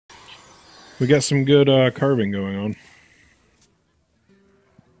We got some good carving going on.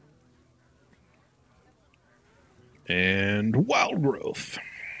 And wild growth.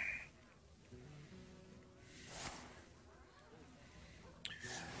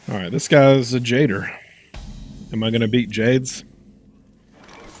 Alright, this guy's a Jader. Am I going to beat Jades?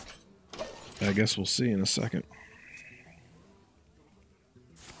 I guess we'll see in a second.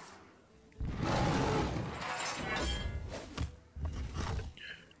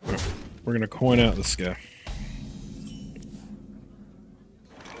 We're going to coin out this guy.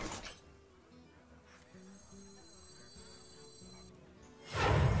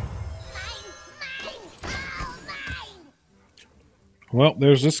 Well,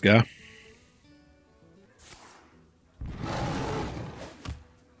 there's this guy.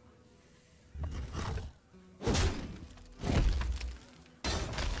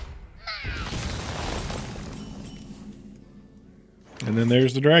 And then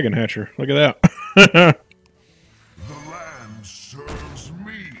there's the dragon hatcher. Look at that. The land serves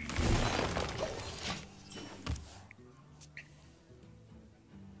me.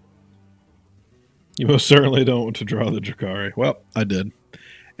 You most certainly don't want to draw the Drakari. Well, I did.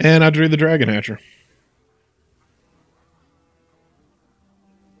 And I drew the dragon hatcher.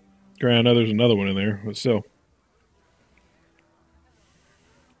 Granted, I know there's another one in there, but still.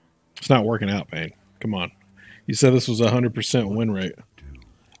 It's not working out, Payne. Come on. You said this was a 100% win rate.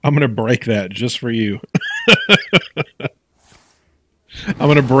 I'm going to break that just for you. I'm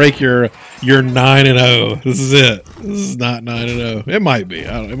going to break your 9-0. This is it. This is not 9-0. It might be.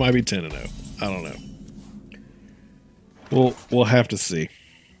 It might be 10-0. I don't know. We'll have to see.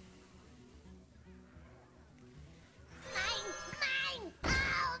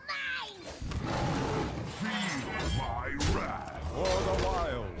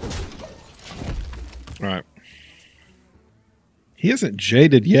 All right. He hasn't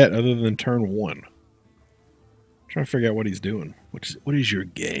jaded yet other than turn 1. I'm trying to figure out what he's doing. What is your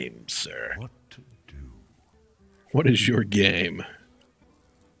game, sir? What to do? What is your game?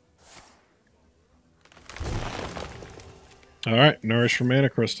 All right, nourish for mana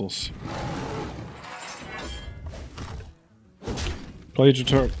crystals. Play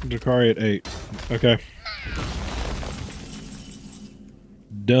Drakari at 8. Okay.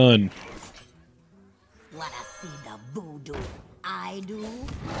 Done. Wanna see the voodoo I do?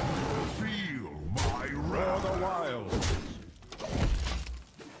 Feel my wrath. For the wild.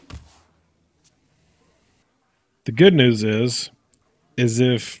 The good news is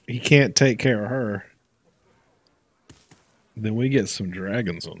if he can't take care of her, then we get some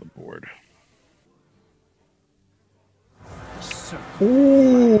dragons on the board.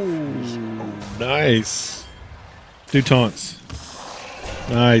 Ooh, nice. Do taunts.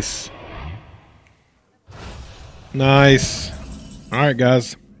 Nice. Nice. All right,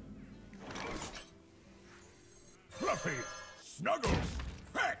 guys. Fluffy, snuggle,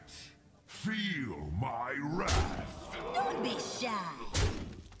 fetch. Feel my wrath. Don't be shy.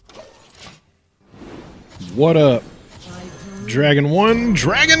 What up? Dragon 1,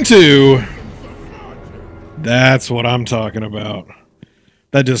 Dragon 2. That's what I'm talking about.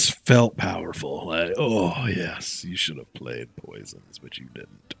 That just felt powerful. Like, oh, yes, you should have played poisons, but you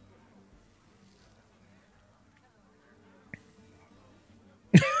didn't.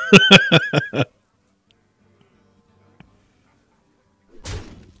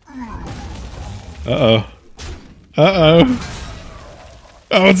 Uh-oh. Uh-oh.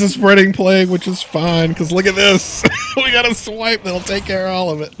 Oh, it's a spreading plague, which is fine, because look at this. We got a swipe that'll take care of all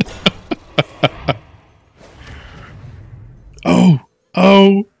of it.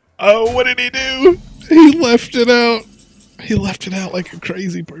 Oh, what did he do? He left it out. He left it out like a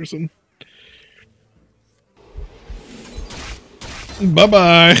crazy person.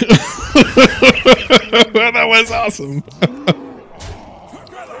 Bye-bye. That was awesome.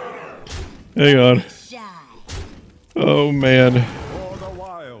 Hang on. Oh, man.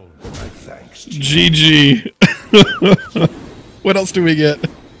 GG. What else do we get?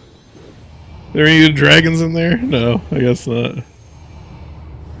 There any dragons in there? No, I guess not.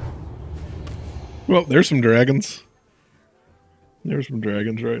 Well, there's some dragons. There's some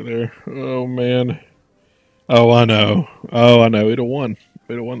dragons right there. Oh, man. Oh, I know. Oh, I know. We'd have won.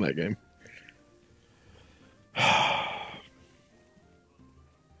 We'd have won that game.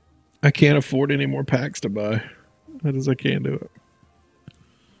 I can't afford any more packs to buy. That is, I can't do it.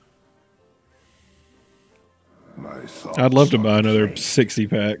 I'd love to buy another 60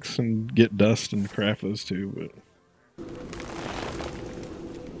 packs and get dust and craft those too, but...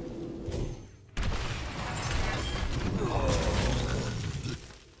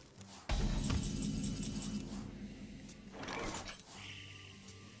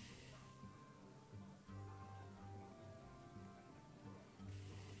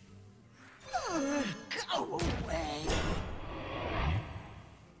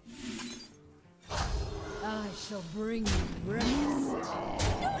 shall bring you rest.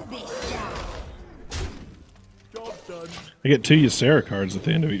 Don't be shy. Job done. I get 2 Ysera cards at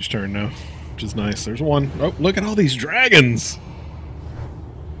the end of each turn now, which is nice. There's one. Oh, look at all these dragons!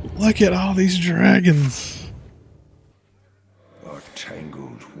 Look at all these dragons! A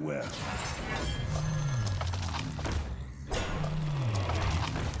tangled web.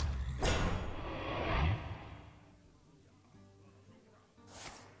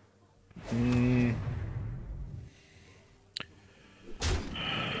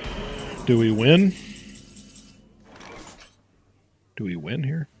 Do we win? Do we win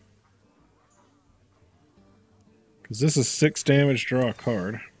here? Because this is 6 damage, draw a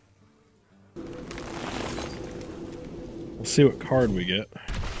card. We'll see what card we get.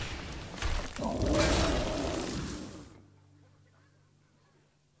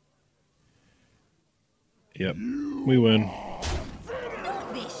 Yep, we win.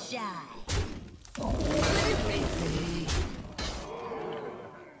 Don't be shy.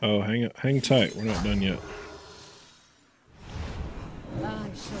 Oh, hang tight. We're not done yet. I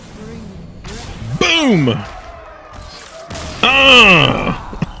shall bring you rest. Boom! Ah!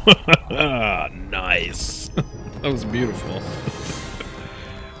 Nice. That was beautiful.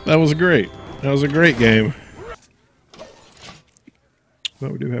 That was great. That was a great game.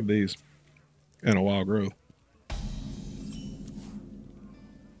 But we do have these. And a wild growth.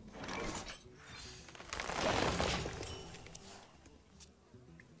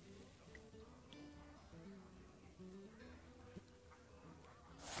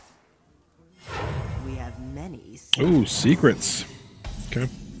 We have many. Ooh, secrets. Okay.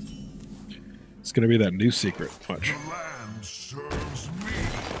 It's gonna be that new secret. Watch. The land serves me.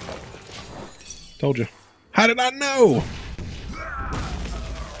 Told you. How did I know?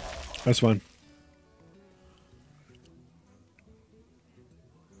 That's fine.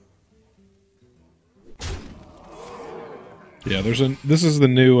 Yeah, this is the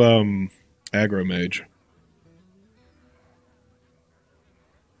new aggro mage.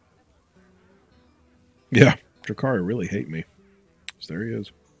 Yeah, Drakari really hate me. So there he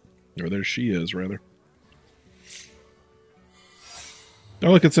is. Or there she is, rather.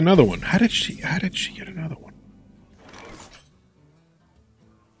 Oh, look, it's another one. How did she get another one?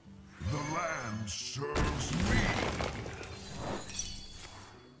 The land serves me.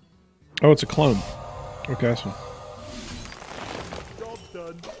 Oh, it's a clone. Okay, so. Job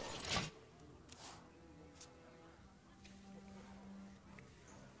done.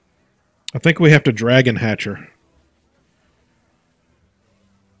 I think we have to Dragon Hatcher.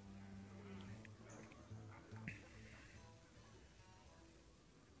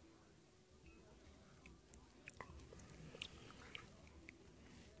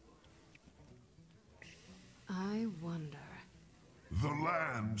 I wonder. The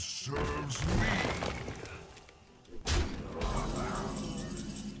land serves me.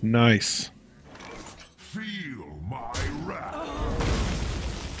 Nice. Feel my wrath.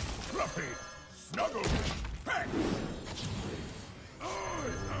 Fluffy, snuggle, peck. I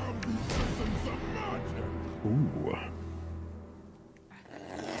am the essence of magic. Ooh.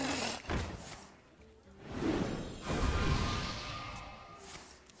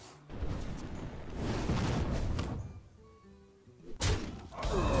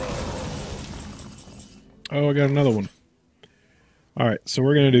 Oh, I got another one. All right, so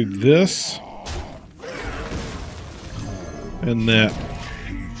we're going to do this and that.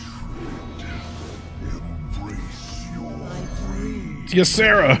 Yes,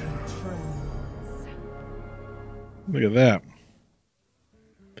 Sarah. Look at that.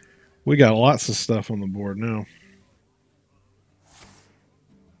 We got lots of stuff on the board now.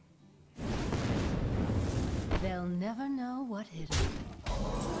 They'll never know what hit them.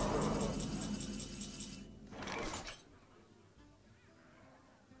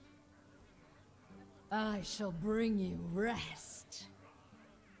 I shall bring you rest.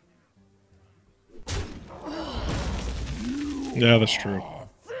 Yeah, that's true.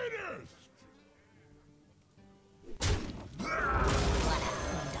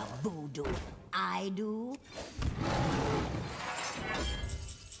 Voodoo. I do.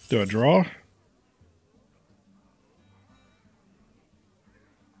 Do I draw?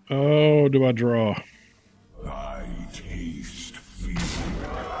 Oh, do I draw? I taste fear.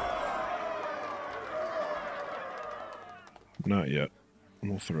 Not yet.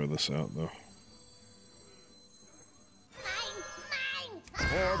 We'll throw this out, though.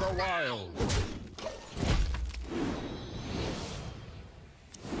 For the wild.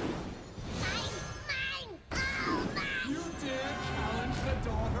 You dare challenge the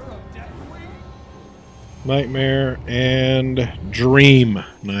daughter of Deathwing? Nightmare and Dream.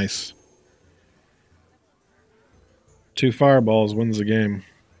 Nice. 2 fireballs wins the game.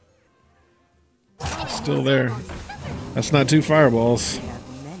 Still there. That's not 2 fireballs.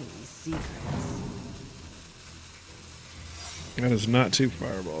 Have many secrets. That is not 2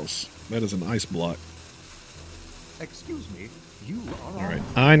 fireballs. That is an ice block. Excuse me, you are All right.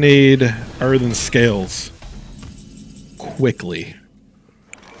 I need earthen scales. Quickly.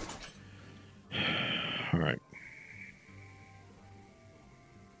 All right.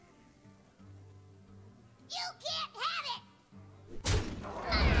 You can't have it!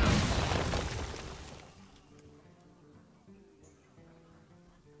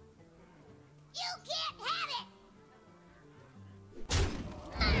 You can't have it!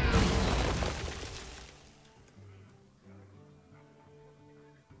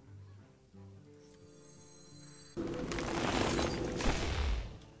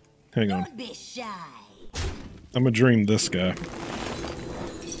 Hang on. Don't be shy. I'm gonna dream this guy.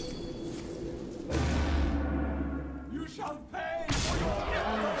 You shall pay for your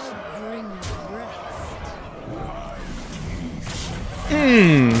Bring rest.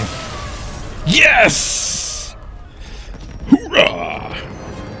 Yes! Hoorah!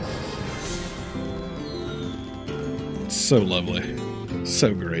 So lovely.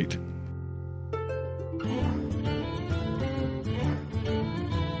 So great.